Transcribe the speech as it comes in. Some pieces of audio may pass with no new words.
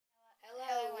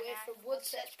from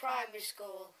Woodsetts Primary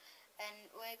School, and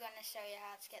we're going to show you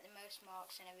how to get the most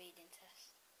marks in a reading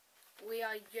test. We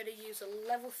are going to use a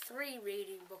level 3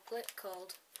 reading booklet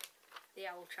called The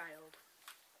Owl Child.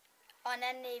 On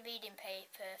any reading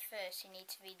paper, first you need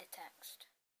to read the text.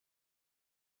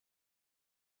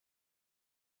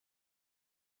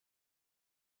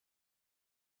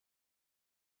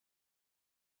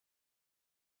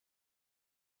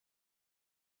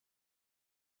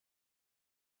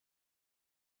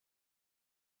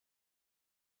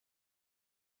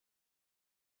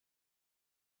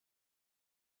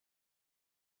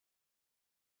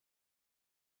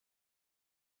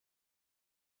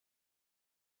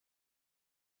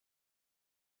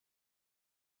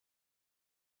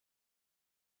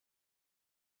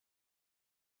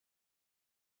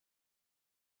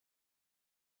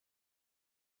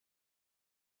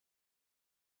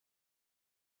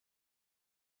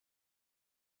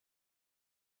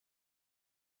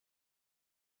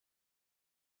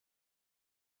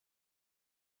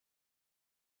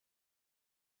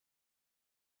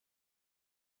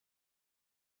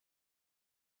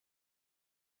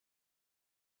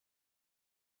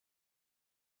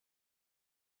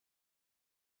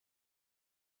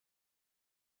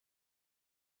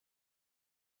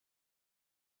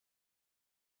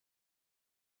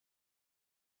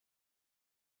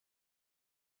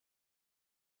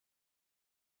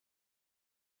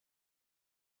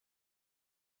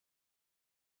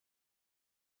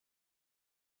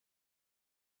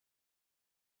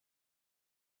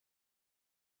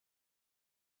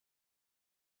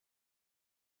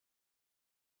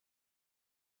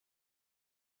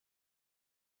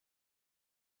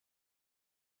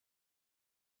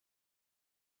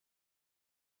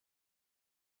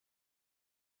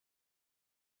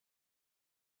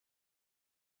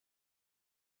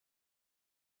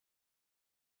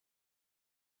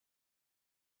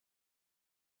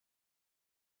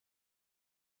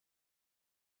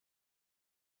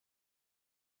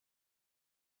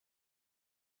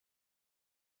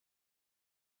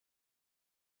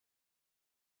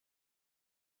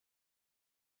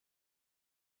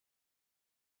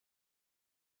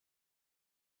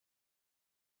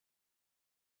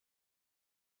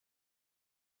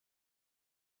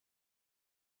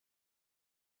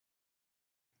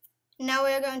 Now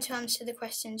we are going to answer the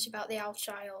questions about the Owl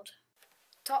Child.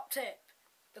 Top tip.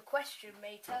 The question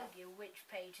may tell you which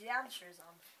page the answer is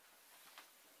on.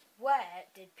 Where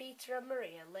did Peter and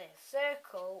Maria live?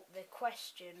 Circle the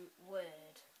question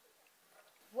word.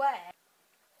 Where?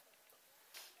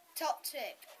 Top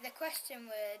tip. The question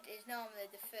word is normally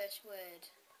the first word.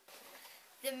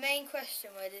 The main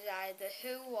question word is either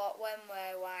who, what, when,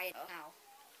 where, why, or how.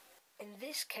 In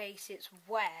this case it's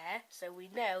where, so we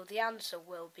know the answer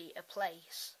will be a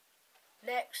place.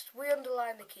 Next, we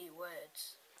underline the key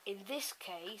words. In this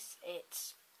case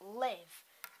it's live,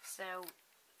 so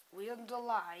we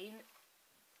underline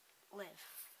live.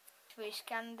 We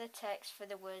scan the text for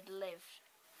the word live.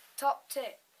 Top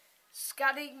tip.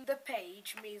 Scanning the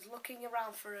page means looking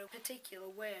around for a particular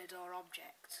word or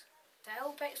object. To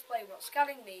help explain what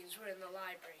scanning means, we're in the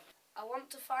library. I want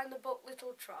to find the book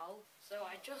Little Troll, so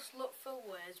I just look for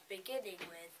words beginning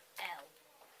with L.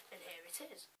 And here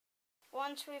it is.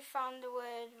 Once we've found the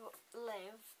word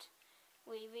lived,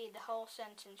 we read the whole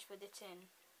sentence with it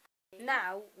in.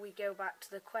 Now we go back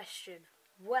to the question.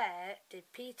 Where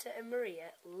did Peter and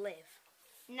Maria live?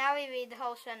 Now we read the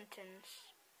whole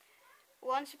sentence.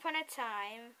 Once upon a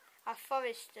time, a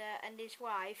forester and his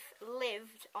wife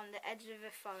lived on the edge of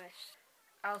a forest.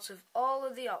 Out of all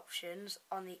of the options,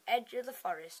 on the edge of the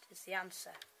forest is the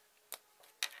answer.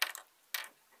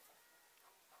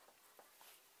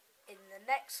 In the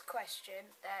next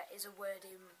question, there is a word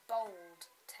in bold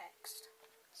text,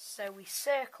 so we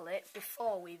circle it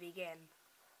before we begin.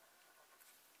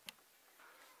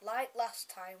 Like last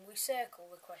time, we circle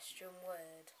the question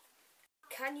word.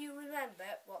 Can you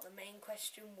remember what the main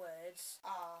question words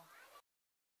are?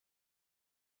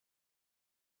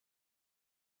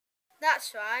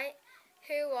 That's right.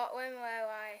 Who, what, when, where,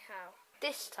 why, how.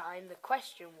 This time the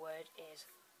question word is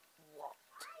what.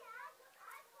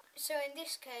 So in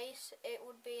this case, it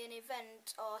would be an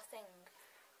event or thing.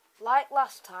 Like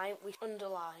last time, we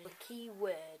underline the key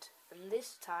word, and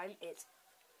this time it's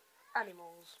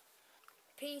animals.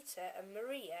 Peter and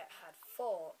Maria had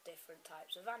 4 different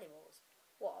types of animals.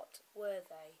 What were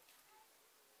they?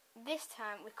 This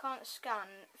time we can't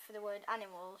scan for the word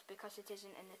animals because it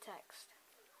isn't in the text.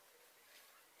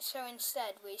 So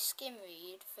instead we skim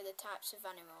read for the types of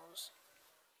animals.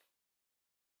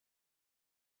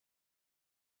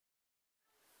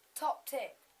 Top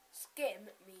tip. Skim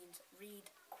means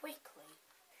read quickly.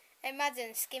 A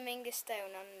Imagine skimming a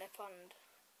stone on a pond.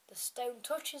 The stone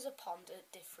touches a pond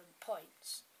at different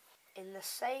points. In the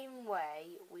same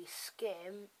way, we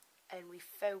skim and we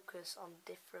focus on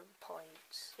different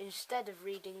points instead of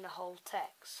reading the whole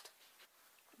text.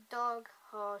 Dog,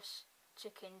 horse,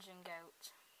 chickens and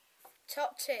goat.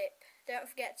 Top tip, don't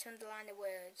forget to underline the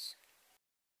words.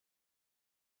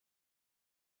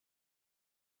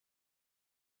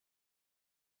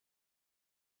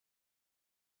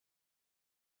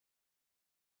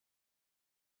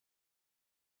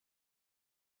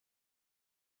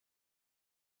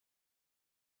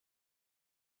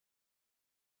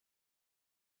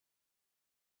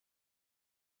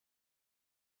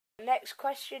 The next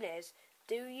question is,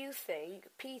 do you think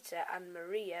Peter and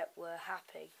Maria were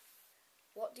happy?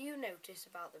 What do you notice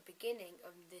about the beginning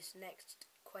of this next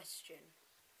question?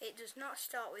 It does not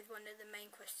start with one of the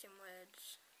main question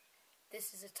words.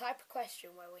 This is a type of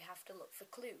question where we have to look for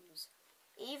clues.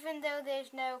 Even though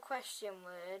there's no question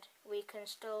word, we can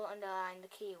still underline the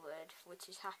keyword, which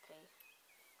is happy.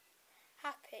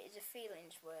 Happy is a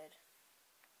feelings word.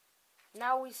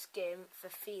 Now we skim for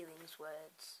feelings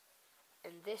words,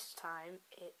 and this time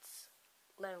it's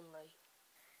lonely.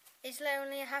 Is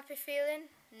lonely a happy feeling?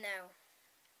 No.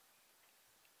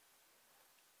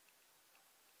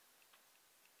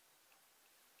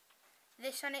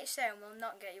 This on its own will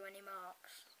not get you any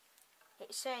marks.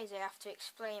 It says I have to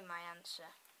explain my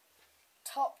answer.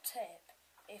 Top tip,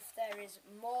 if there is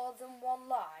more than one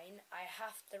line, I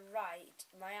have to write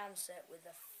my answer with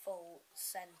a full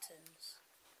sentence.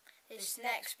 This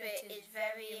next bit is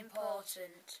very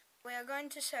important. We are going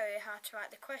to show you how to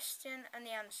write the question and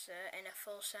the answer in a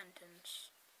full sentence.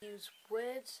 Use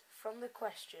words from the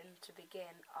question to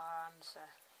begin our answer.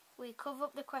 We cover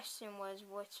up the question words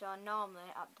which are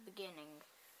normally at the beginning.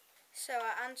 So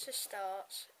our answer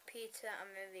starts, Peter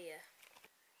and Maria.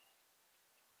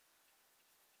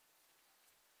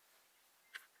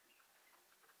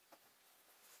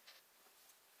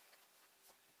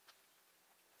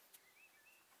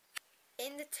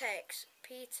 In the text,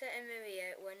 Peter and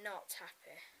Maria were not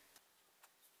happy.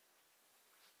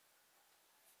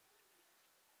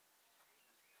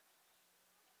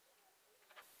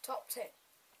 Top tip,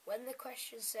 when the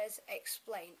question says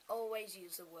explain, always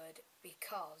use the word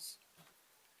because.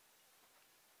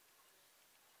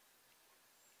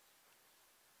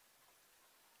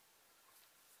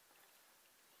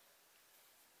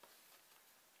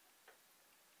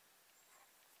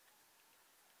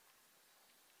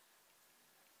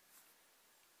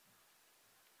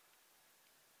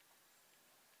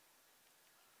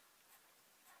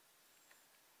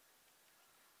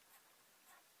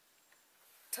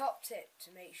 Top tip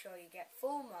to make sure you get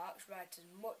full marks, write as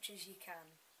much as you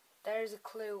can. There is a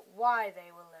clue why they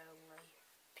were lonely.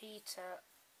 Peter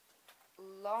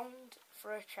longed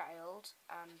for a child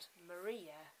and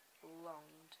Maria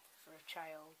longed for a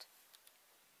child.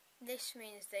 This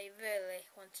means they really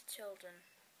wanted children.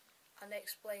 And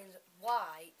explains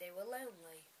why they were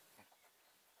lonely.